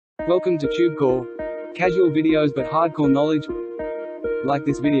Welcome to TubeCore. Casual videos but hardcore knowledge. Like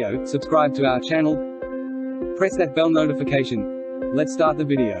this video, subscribe to our channel, press that bell notification. Let's start the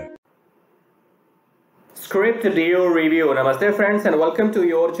video. Scriptdio review. Namaste friends and welcome to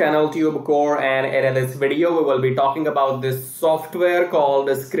your channel TubeCore, and in this video we will be talking about this software called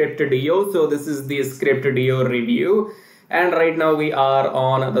Scriptdio. So this is the Scriptdio review. And right now we are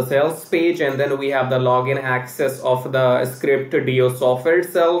on the sales page, and then we have the login access of the Scriptdio software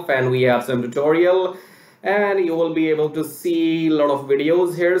itself, and we have some tutorial, and you will be able to see a lot of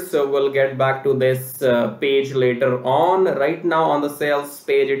videos here. So we'll get back to this page later on. Right now on the sales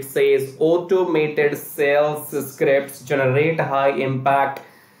page it says automated sales scripts generate high impact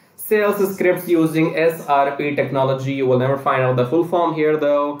sales scripts using SRP technology. You will never find out the full form here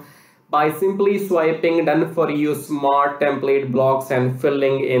though. By simply swiping done for you smart template blocks and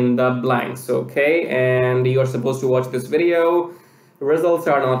filling in the blanks. Okay, and you're supposed to watch this video. Results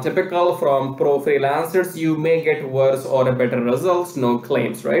are not typical from pro freelancers. You may get worse or better results, no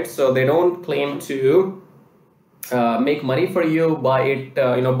claims, right? So they don't claim to make money for you. Buy it,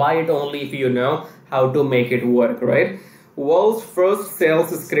 buy it only if you know how to make it work, right? World's first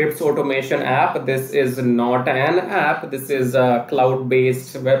sales scripts automation app. This is not an app. This is a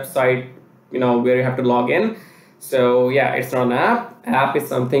cloud-based website, where you have to log in. So yeah, it's not an app. App is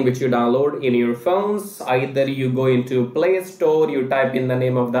something which you download in your phones. Either you go into Play Store, you type in the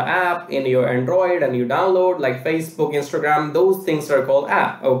name of the app in your Android and you download, like Facebook, Instagram. Those things are called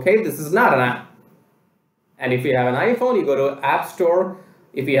app. Okay, this is not an app. And if you have an iPhone, you go to App Store.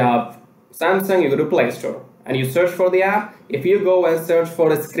 If you have Samsung, you go to Play Store and you search for the app. If you go and search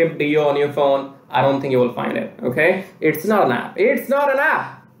for a Scriptdio on your phone, I don't think you will find it. Okay, it's not an app. It's not an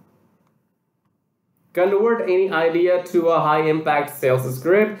app. Convert any idea to a high impact sales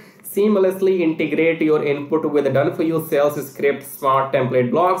script. Seamlessly integrate your input with a done for you sales script smart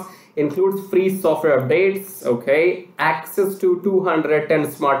template blocks. Includes free software updates. Okay, access to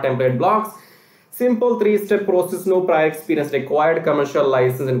 210 smart template blocks. Simple 3-step process, no prior experience required, commercial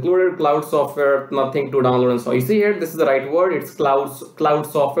license included, cloud software, nothing to download and so. You see here, this is the right word, it's cloud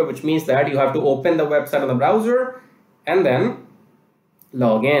software, which means that you have to open the website on the browser and then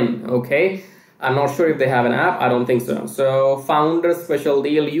log in. Okay, I'm not sure if they have an app, I don't think so. So founder special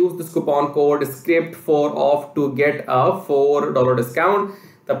deal, use this coupon code SCRIPT4OFF to get a $4 discount.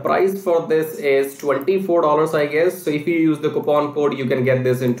 The price for this is $24, I guess. So if you use the coupon code, you can get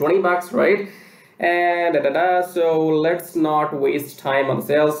this in 20 bucks, right? And so let's not waste time on the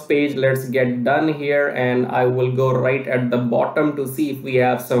sales page. Let's get done here, and I will go right at the bottom to see if we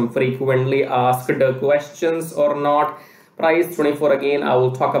have some frequently asked questions or not. Price 24 again. I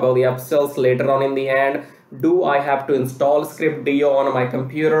will talk about the upsells later on in the end. Do I have to install Scriptdio on my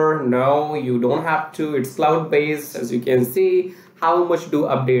computer? No, you don't have to. It's cloud-based, as you can see. How much do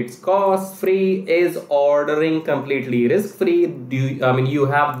updates cost? Free. Is ordering completely risk-free? You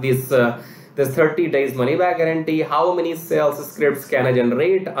have this 30 days money back guarantee. How many sales scripts can I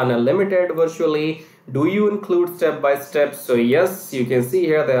generate? Unlimited virtually. Do you include step-by-step? So yes, you can see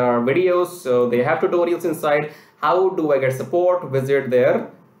here there are videos, so they have tutorials inside. How do I get support? Visit their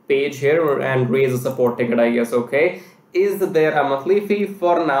page here and raise a support ticket, I guess. Okay, is there a monthly fee?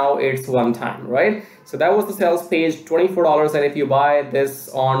 For now it's one time, right? So that was the sales page, $24. And if you buy this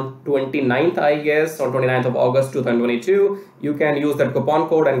on 29th, I guess, on 29th of August 2022, you can use that coupon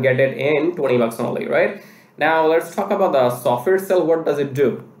code and get it in 20 bucks only, right? Now let's talk about the software itself. What does it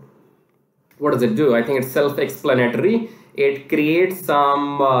do? What does it do? I think it's self-explanatory. It creates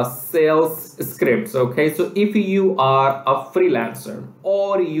some sales scripts. Okay, so if you are a freelancer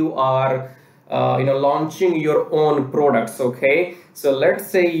or you are launching your own products, okay, so let's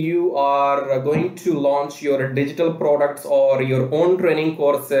say you are going to launch your digital products or your own training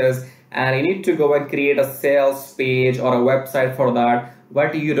courses, and you need to go and create a sales page or a website for that,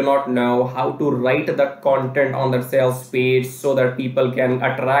 but you do not know how to write the content on the sales page so that people can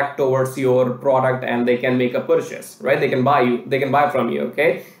attract towards your product and they can make a purchase, right? They can buy from you.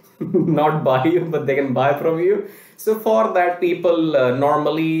 Okay, not buy you, but they can buy from you. So for that, people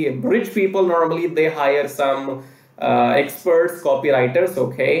rich people normally they hire some experts, copywriters,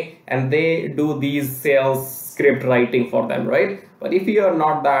 okay, and they do these sales script writing for them, right? But if you are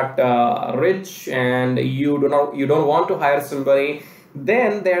not that rich and you don't want to hire somebody,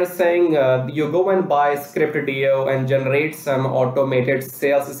 then they're saying you go and buy Scriptdio and generate some automated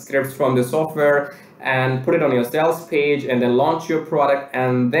sales scripts from the software and put it on your sales page and then launch your product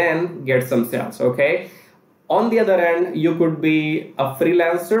and then get some sales. Okay, on the other end, you could be a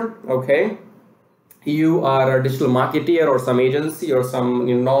freelancer. Okay, you are a digital marketer or some agency or some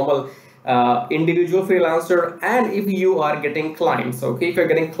normal individual freelancer, and if you are getting clients. Okay, if you're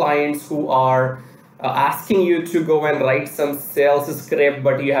getting clients who are asking you to go and write some sales script,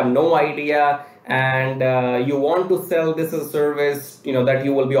 but you have no idea, and you want to sell this as a service, that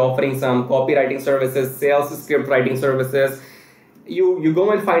you will be offering some copywriting services, sales script writing services. You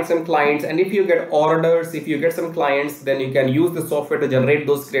go and find some clients, and if you get orders, if you get some clients, then you can use the software to generate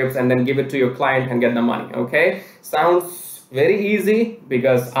those scripts and then give it to your client and get the money. Okay, sounds very easy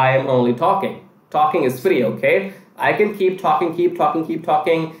because I am only talking. Talking is free. Okay, I can keep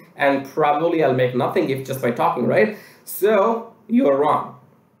talking, and probably I'll make nothing if just by talking, right? So you're wrong.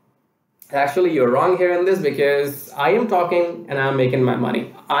 Actually, you're wrong here in this, because I am talking and I'm making my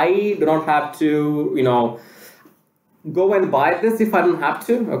money. I do not have to, go and buy this if I don't have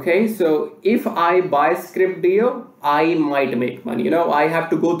to. Okay, so if I buy Scriptdio, I might make money. I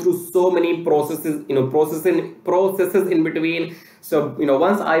have to go through so many processes, processes in between. So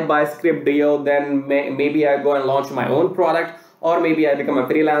once I buy Scriptdio, then maybe I go and launch my own product, or maybe I become a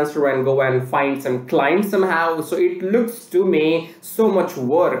freelancer and go and find some clients somehow. So it looks to me so much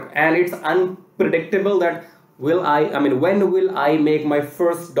work, and it's unpredictable that when will I make my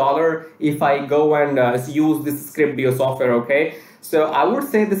first dollar if I go and use this Scriptdio software. Okay, so I would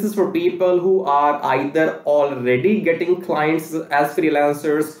say this is for people who are either already getting clients as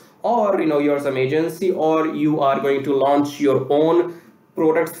freelancers, or you're some agency, or you are going to launch your own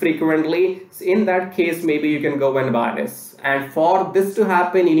products frequently. So in that case, maybe you can go and buy this. And for this to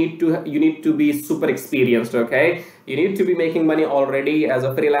happen, you need to be super experienced. Okay, you need to be making money already as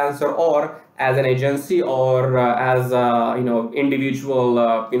a freelancer, or as an agency, or as a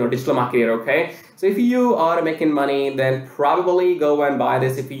individual digital marketer. Okay, so if you are making money, then probably go and buy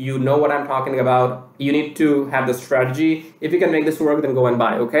this. If you know what I'm talking about, you need to have the strategy. If you can make this work, then go and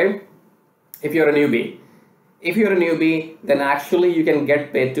buy. Okay, if you're a newbie, then actually you can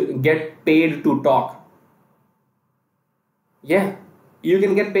get paid to talk. Yeah, you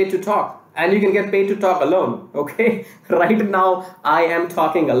can get paid to talk, and you can get paid to talk alone. Okay, right now I am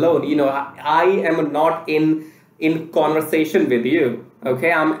talking alone. I am not in conversation with you.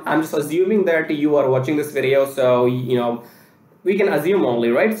 Okay, I'm just assuming that you are watching this video, so we can assume only,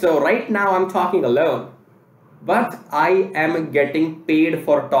 right? So right now I'm talking alone, but I am getting paid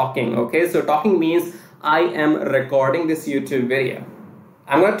for talking. Okay, so talking means I am recording this YouTube video.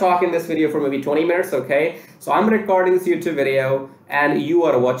 I'm going to talk in this video for maybe 20 minutes, okay? So I'm recording this YouTube video and you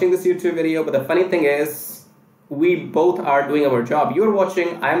are watching this YouTube video, but the funny thing is we both are doing our job. You're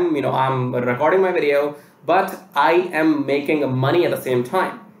watching, I'm recording my video, but I am making money at the same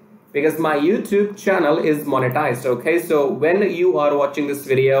time because my YouTube channel is monetized, okay? So when you are watching this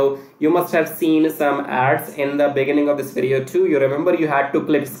video, you must have seen some ads in the beginning of this video too. You remember you had to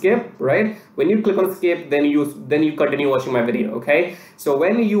click skip, right? When you click on skip, then you continue watching my video, okay? So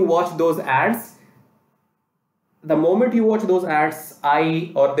when you watch those ads, the moment you watch those ads,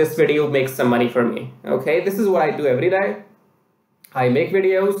 this video makes some money for me, okay? This is what I do every day. I make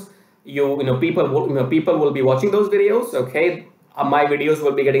videos. People will be watching those videos, okay? My videos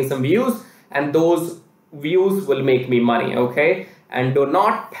will be getting some views, and those views will make me money, okay? And do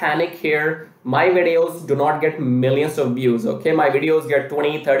not panic here. My videos do not get millions of views, okay? My videos get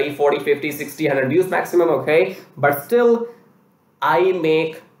 20, 30, 40, 50, 60, 100 views maximum, okay? But still, I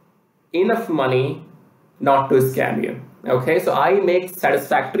make enough money not to scam you, okay? So I make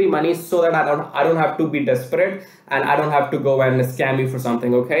satisfactory money so that I don't have to be desperate, and I don't have to go and scam you for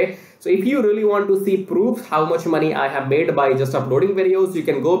something, okay? So if you really want to see proof how much money I have made by just uploading videos, you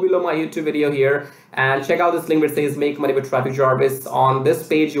can go below my YouTube video here and check out this link which says make money with Traffic Jarvis. On this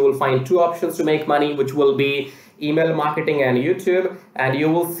page, you will find two options to make money, which will be email marketing and YouTube, and you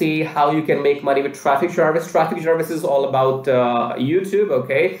will see how you can make money with Traffic Jarvis. Traffic Jarvis is all about YouTube,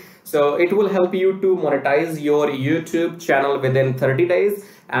 okay? So it will help you to monetize your YouTube channel within 30 days.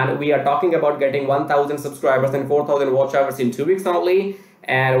 And we are talking about getting 1,000 subscribers and 4,000 watch hours in 2 weeks only.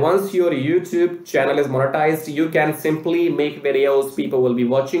 And once your YouTube channel is monetized, you can simply make videos. People will be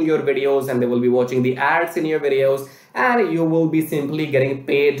watching your videos and they will be watching the ads in your videos, and you will be simply getting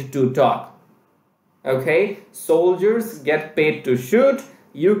paid to talk. Okay, soldiers get paid to shoot.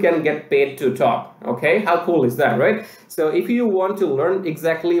 You can get paid to talk. Okay, how cool is that, right? So if you want to learn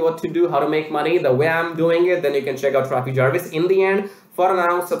exactly what to do, how to make money the way I'm doing it, then you can check out Traffic Jarvis. In the end, for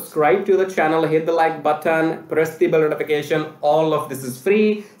now, subscribe to the channel, hit the like button, press the bell notification. All of this is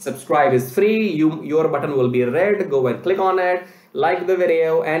free. Subscribe is free. Your button will be red. Go and click on it, like the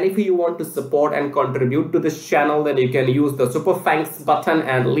video. And if you want to support and contribute to this channel, then you can use the super thanks button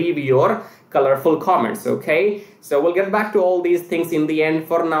and leave your colorful comments, okay? So we'll get back to all these things in the end.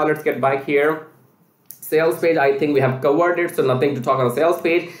 For now, let's get back here. Sales page, I think we have covered it, so nothing to talk on the sales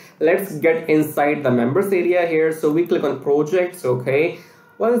page. let's get inside the members area here. So we click on projects. Okay,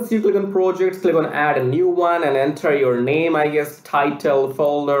 once you click on projects, click on add a new one and enter your name, I guess, title,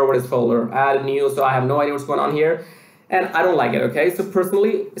 folder. What is folder? Add new. So I have no idea what's going on here, and I don't like it. Okay, so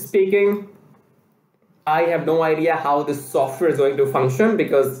personally speaking, I have no idea how this software is going to function,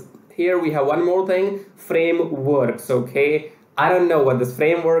 because here we have one more thing, frameworks. Okay, I don't know what this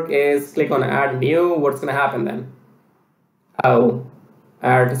framework is. Click on add new. What's going to happen then? Oh,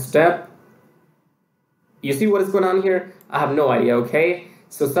 add step. You see what is going on here? I have no idea. Okay,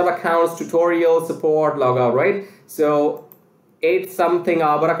 so sub accounts, tutorial, support, log out, right? So it's something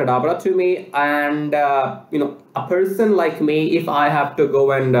abracadabra to me, and you know, a person like me, if I have to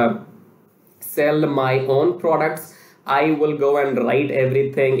go and sell my own products, I will go and write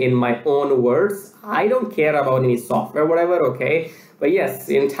everything in my own words. I don't care about any software, whatever. Okay, but yes,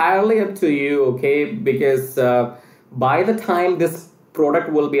 entirely up to you. Okay, because by the time this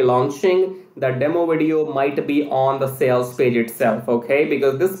product will be launching, the demo video might be on the sales page itself. Okay,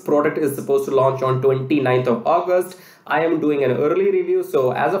 because this product is supposed to launch on 29th of August. I am doing an early review,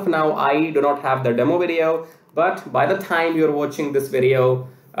 so as of now I do not have the demo video, but by the time you're watching this video,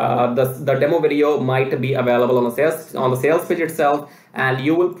 the demo video might be available on the sales page itself, and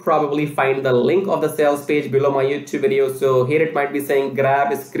you will probably find the link of the sales page below my YouTube video. So here it might be saying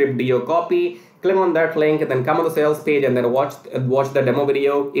grab a Scriptdio copy. Click on that link and then come on the sales page and then watch the demo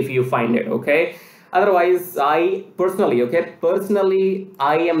video if you find it. Okay, otherwise I personally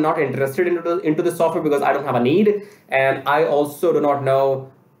I am not interested into the software, because I don't have a need, and I also do not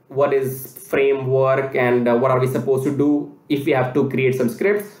know what is framework and what are we supposed to do if we have to create some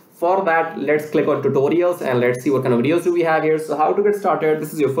scripts. For that, let's click on tutorials and let's see what kind of videos do we have here. So how to get started.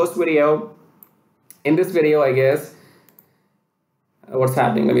 This is your first video. In this video, I guess, what's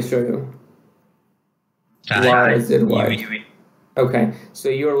happening, let me show you. Why is it white? Okay, so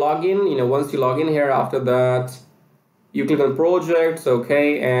you're login, you know, once you log in here, after that you click on projects.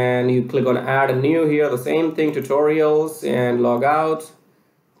 Okay, and you click on add a new here, the same thing, tutorials, and log out.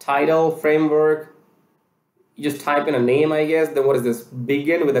 Title, framework, you just type in a name, I guess. Then what is this?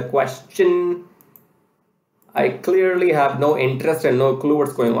 Begin with a question. I clearly have no interest and no clue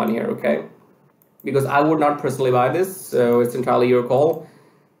what's going on here. Okay, because I would not personally buy this, so it's entirely your call.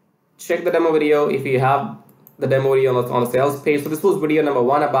 Check the demo video if you have the demo video on the sales page. So this was video number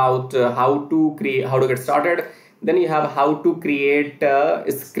 1 about how to get started. Then you have how to create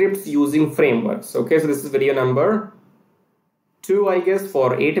scripts using frameworks. Okay, so this is video number 2, I guess,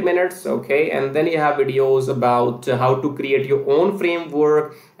 for 8 minutes. Okay, and then you have videos about how to create your own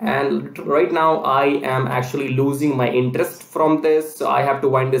framework, and right now I am actually losing my interest from this, so I have to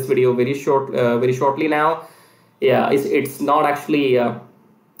wind this video very shortly now. Yeah, it's not actually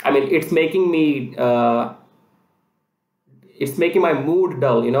I mean, it's making me it's making my mood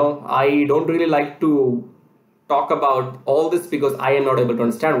dull, you know. I don't really like to talk about all this because I am not able to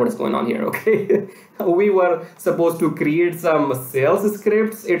understand what is going on here. Okay, we were supposed to create some sales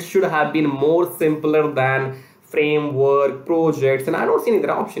scripts. It should have been more simpler than framework, projects, and I don't see any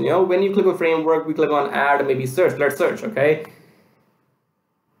other option. You know, when you click on framework, we click on add, maybe search. Let's search. Okay,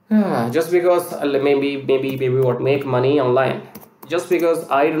 just because maybe what, make money online. Just because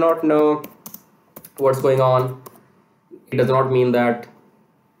I do not know what's going on, it does not mean that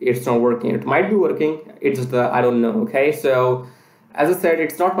it's not working. It might be working, it's just that I don't know. Okay, so as I said,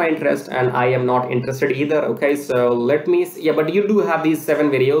 it's not my interest and I am not interested either. Okay, so let me see. Yeah, but you do have these 7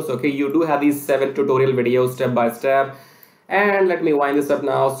 videos. Okay, you do have these 7 tutorial videos step by step, and let me wind this up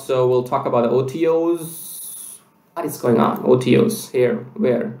now. So we'll talk about the OTOs. What is going on? OTOs here,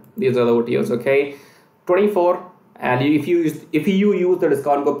 where these are the OTOs. Okay, 24. And if you use the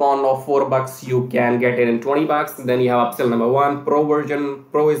discount coupon of $4, you can get it in $20. Then you have upsell number 1, pro version.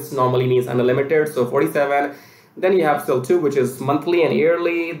 Pro is normally means unlimited, so 47. Then you have upsell 2, which is monthly and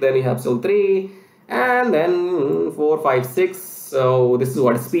yearly. Then you have upsell 3, and then 4, 5, 6. So this is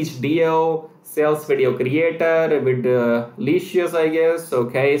what Scriptdio, sales video creator with Licious, I guess.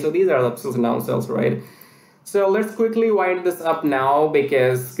 Okay, so these are the upsells and downsells, right? So let's quickly wind this up now,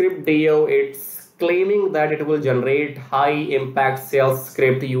 because Scriptdio, it's claiming that it will generate high impact sales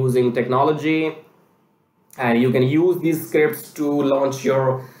script using technology, and you can use these scripts to launch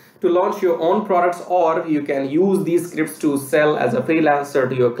your own products, or you can use these scripts to sell as a freelancer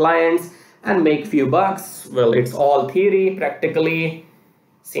to your clients and make few bucks. Well, it's all theory. Practically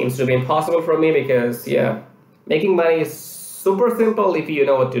seems to be impossible for me, because yeah, making money is super simple if you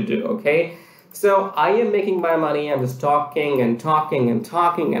know what to do. Okay, so I am making my money. I'm just talking and talking and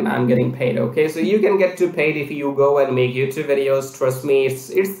talking, and I'm getting paid. Okay, so you can get to paid if you go and make YouTube videos. Trust me,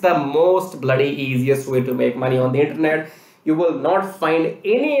 it's the most bloody easiest way to make money on the internet. You will not find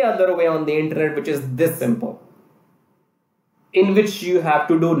any other way on the internet which is this simple, in which you have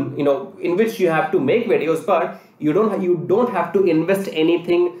to do, in which you have to make videos, but you don't have to invest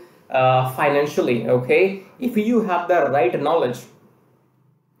anything financially. Okay, if you have the right knowledge,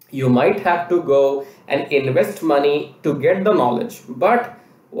 you might have to go and invest money to get the knowledge, but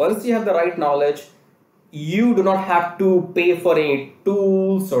once you have the right knowledge, you do not have to pay for any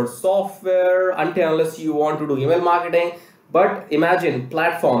tools or software until unless you want to do email marketing. But imagine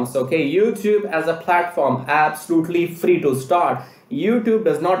platforms, okay? YouTube as a platform, absolutely free to start. YouTube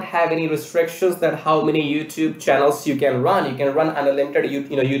does not have any restrictions that how many YouTube channels you can run. You can run unlimited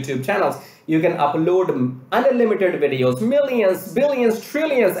YouTube channels. You can upload unlimited videos, millions, billions,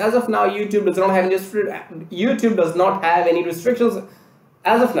 trillions. As of now, YouTube does not have any restrictions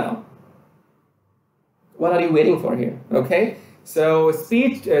as of now. What are you waiting for here? Okay, so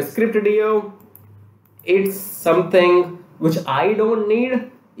Scriptdio, it's something which I don't need.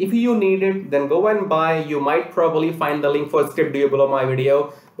 If you need it, then go and buy. You might probably find the link for Scriptdio below my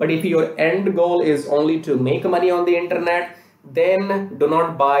video. But if your end goal is only to make money on the internet, then do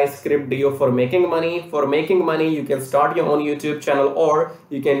not buy Scriptdio for making money. For making money, you can start your own YouTube channel, or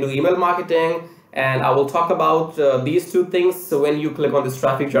you can do email marketing. And I will talk about these two things when you click on this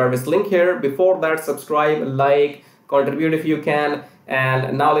Traffic Jarvis link here. Before that, subscribe, like, contribute if you can.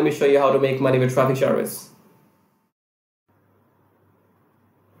 And now let me show you how to make money with Traffic Jarvis.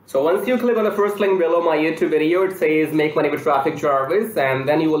 So once you click on the first link below my YouTube video, it says make money with Traffic Jarvis, and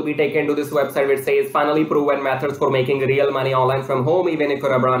then you will be taken to this website which says finally proven methods for making real money online from home, even if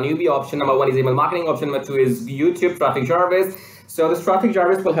you're a brand newbie. Option number 1 is email marketing. Option number 2 is YouTube Traffic Jarvis. So this Traffic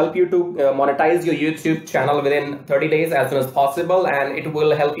Jarvis will help you to monetize your YouTube channel within 30 days as soon as possible, and it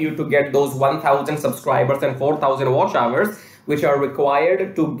will help you to get those 1,000 subscribers and 4,000 watch hours, which are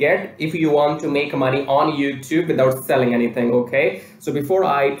required to get if you want to make money on YouTube without selling anything. Okay, so before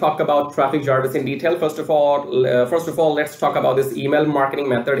I talk about Traffic Jarvis in detail, first of all, let's talk about this email marketing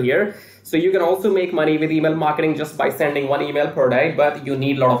method here. So you can also make money with email marketing just by sending 1 email per day, but you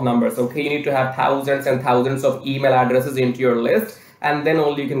need a lot of numbers. Okay, you need to have thousands and thousands of email addresses into your list, and then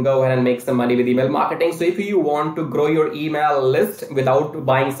only you can go ahead and make some money with email marketing. So if you want to grow your email list without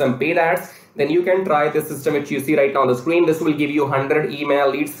buying some paid ads, then you can try this system which you see right now on the screen. This will give you 100 email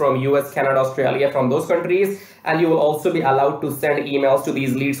leads from US, Canada, Australia, from those countries, and you will also be allowed to send emails to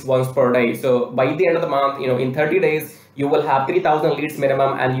these leads once per day. So by the end of the month, in 30 days, you will have 3,000 leads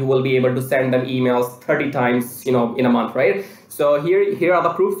minimum, and you will be able to send them emails 30 times, in a month, right? So here are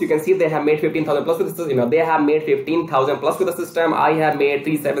the proofs. You can see they have made 15,000 plus with the system. They have made 15,000 plus with the system. I have made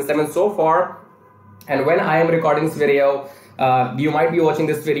 377 so far, and when I am recording this video, you might be watching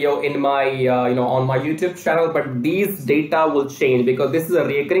this video in my on my YouTube channel, but these data will change because this is a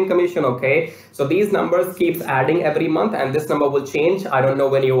recurring commission. Okay, so these numbers keeps adding every month, and this number will change. I don't know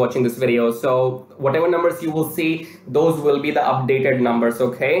when you're watching this video, so whatever numbers you will see, those will be the updated numbers.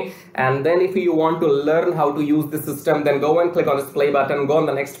 Okay, and then if you want to learn how to use the system, then go and click on this play button, go on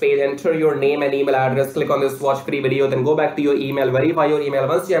the next page, enter your name and email address, click on this watch free video, then go back to your email, verify your email.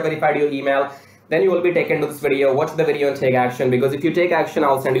 Once you have verified your email, then you will be taken to this video. Watch the video and take action, because if you take action,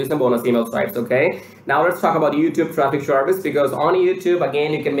 I'll send you some bonus email stripes. Okay, now let's talk about YouTube Traffic Jarvis, because on YouTube,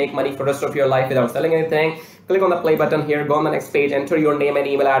 again, you can make money for the rest of your life without selling anything. Click on the play button here, go on the next page, enter your name and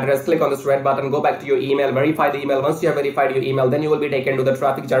email address, click on this red button, go back to your email, verify the email. Once you have verified your email, then you will be taken to the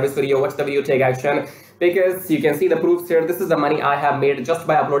Traffic Jarvis video. Watch the video, take action, because you can see the proofs here. This is the money I have made just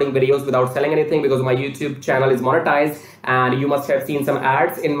by uploading videos without selling anything, because my YouTube channel is monetized, and you must have seen some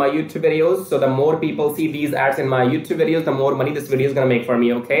ads in my YouTube videos. So the more people see these ads in my YouTube videos, the more money this video is gonna make for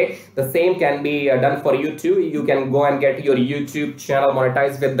me. Okay, the same can be done for you too. You can go and get your YouTube channel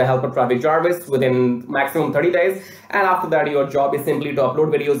monetized with the help of Traffic Jarvis within maximum 30 days. And after that, your job is simply to upload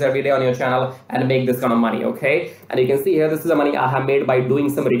videos every day on your channel and make this kind of money. Okay, and you can see here, this is the money I have made by doing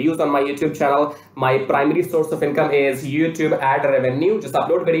some reviews on my YouTube channel. My primary source of income is YouTube ad revenue. Just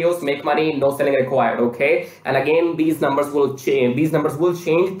upload videos, make money, no selling required. Okay, and again, these numbers will change. These numbers will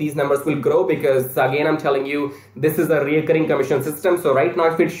change. These numbers will grow, because again, I'm telling you, this is a recurring commission system. So right now,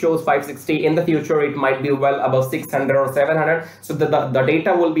 if it shows 560, in the future, it might be well above 600 or 700. So the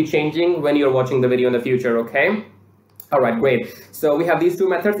data will be changing when you're watching the video in the future. Okay. All right, great. So we have these two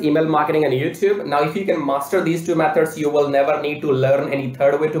methods, email marketing and YouTube. Now, if you can master these two methods, you will never need to learn any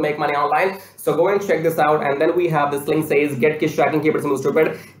third way to make money online. So go and check this out. And then we have this link says get kiss tracking, keep it simple,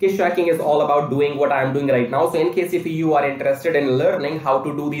 stupid. Kiss tracking is all about doing what I'm doing right now. So in case if you are interested in learning how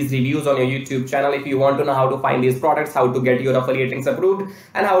to do these reviews on your YouTube channel, if you want to know how to find these products, how to get your affiliate links approved,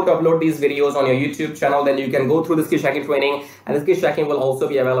 and how to upload these videos on your YouTube channel, then you can go through this kiss tracking training. And this kiss tracking will also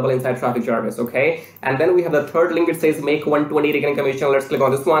be available inside Traffic Jarvis. Okay. And then we have the third link. It says make 120 recurring commission. Let's click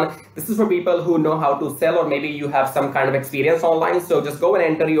on this one. This is for people who know how to sell, or maybe you have some kind of experience online. So just go and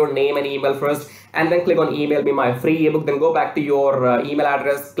enter your name and email first, and then click on email me my free ebook. Then go back to your email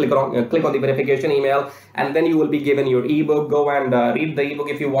address, click on the verification email, and then you will be given your ebook. Go and read the ebook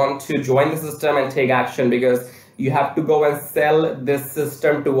if you want to join the system and take action, because you have to go and sell this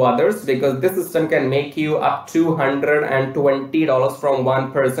system to others, because this system can make you up to $120 from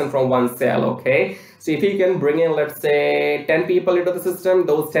one person, from one sale. Okay, so if you can bring in, let's say 10 people into the system,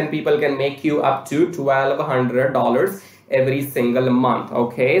 those 10 people can make you up to $1,200 every single month.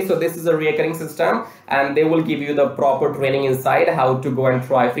 Okay, so this is a recurring system, and they will give you the proper training inside how to go and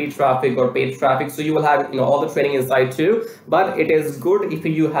try free traffic or paid traffic. So you will have, all the training inside too. But it is good if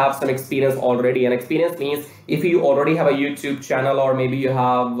you have some experience already, and experience means if you already have a YouTube channel, or maybe you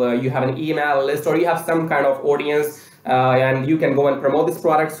have an email list, or you have some kind of audience, and you can go and promote this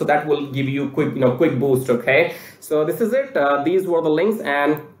product. So that will give you quick boost. Okay, so this is it. These were the links,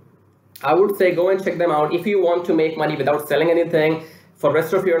 and I would say go and check them out. If you want to make money without selling anything for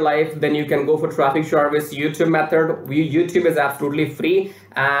rest of your life, then you can go for Traffic Jarvis YouTube method. YouTube is absolutely free,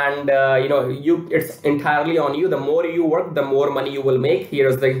 and it's entirely on you. The more you work, the more money you will make. Here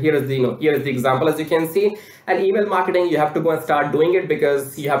is the example, as you can see. And email marketing, you have to go and start doing it,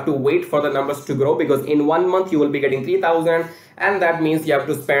 because you have to wait for the numbers to grow, because in 1 month you will be getting 3,000, and that means you have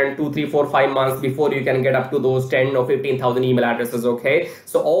to spend 2, 3, 4, 5 months before you can get up to those 10 or 15,000 email addresses. Okay,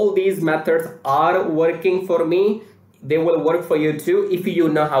 so all these methods are working for me. They will work for you too if you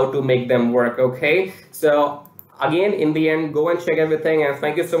know how to make them work. Okay, so again, in the end, go and check everything, and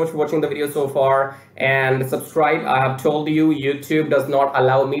thank you so much for watching the video so far, and subscribe. I have told you, YouTube does not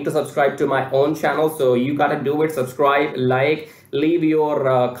allow me to subscribe to my own channel, so you gotta do it. Subscribe, like, leave your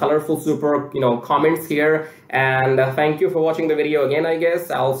colorful super comments here, and thank you for watching the video again. I guess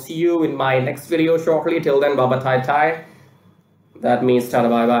I'll see you in my next video shortly. Till then, bye bye, tai tai. That means tada,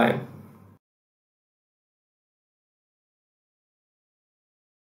 bye bye.